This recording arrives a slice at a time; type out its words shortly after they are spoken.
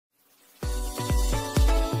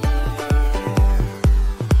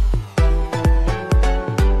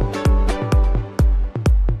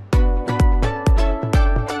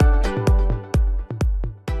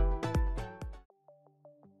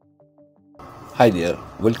Hi there,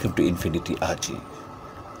 welcome to InfinityAhzee.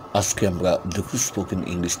 আজকে আমরা দুঃখ স্পোকেন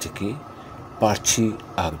ইংলিশ থেকে পারছি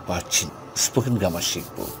আর পারছি স্পোকেন গ্রামার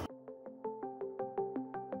শিখব।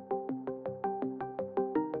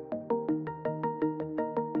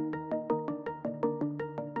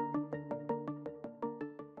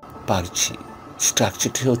 পারছি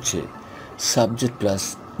স্ট্রাকচারটি হচ্ছে subject plus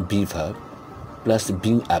be verb plus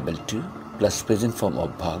being able to plus present form of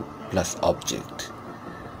verb plus object.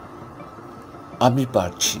 আমি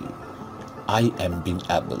পারছি, I am being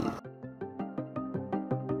able.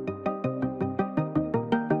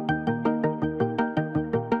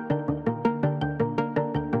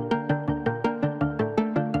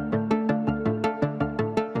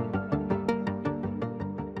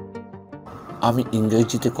 আমি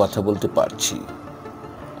ইংরেজিতে কথা বলতে পারছি,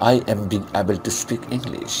 I am being able to speak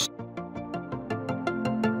English.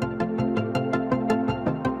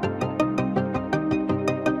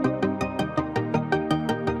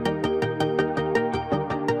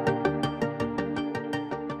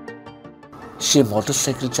 Say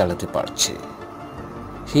motorcycle চালাতে পারছে,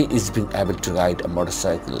 He is being able to ride a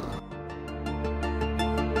motorcycle.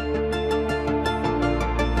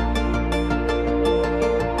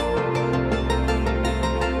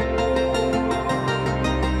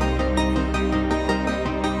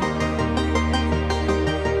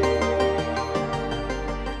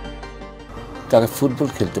 তারা ফুটবল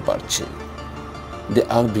খেলতে পারছে, They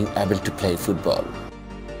are being able to play football.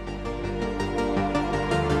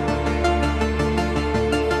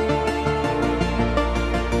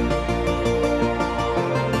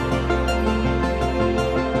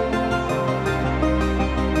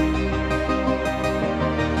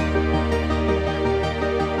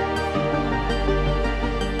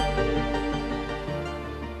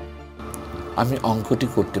 আমি অঙ্কটি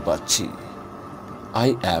করতে পারছি, I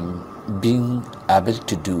am being able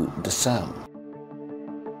to do the sum.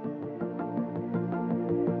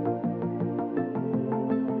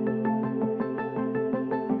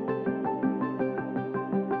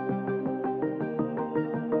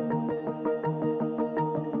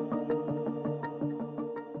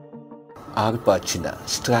 আর পারছি না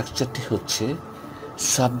স্ট্রাকচারটি হচ্ছে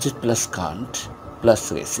subject plus Kant plus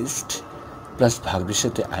racist plus ভার্বের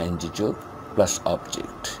সাথে আইএনজি যোগ প্লাস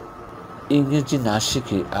অবজেক্ট। ইংরেজি না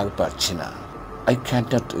শিখে আর পারছি না, I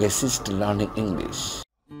cannot resist learning English.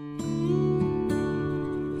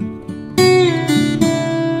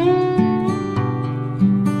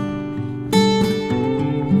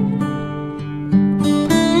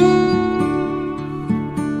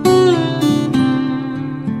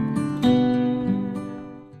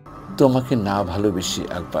 তোমাকে না ভালোবেসে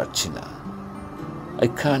আর পারছি না, I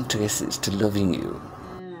can't resist loving you.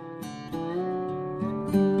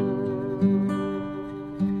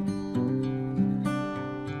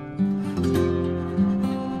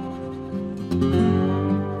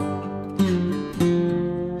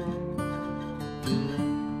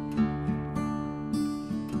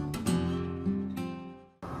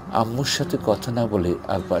 আম্মুর সাথে কথা না বলে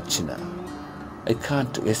আর পারছি না, I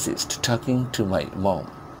can't resist talking to my mom.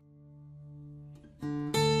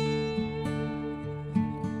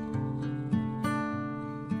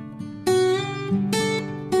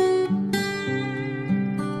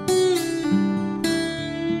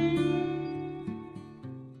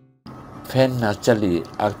 Fan না চালিয়ে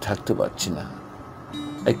আর থাকতে পারছি না,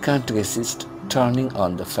 I can't resist turning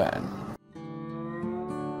on the fan.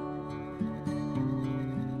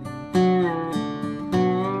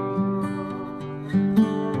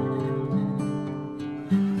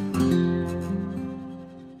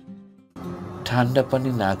 ঠান্ডা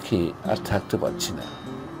পানি না খেয়ে আর থাকতে পারছি না,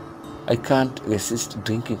 I can't resist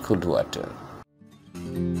drinking cold water.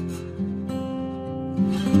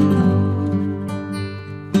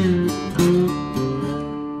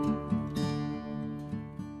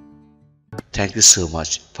 Thank you so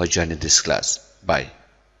much for joining this class. Bye.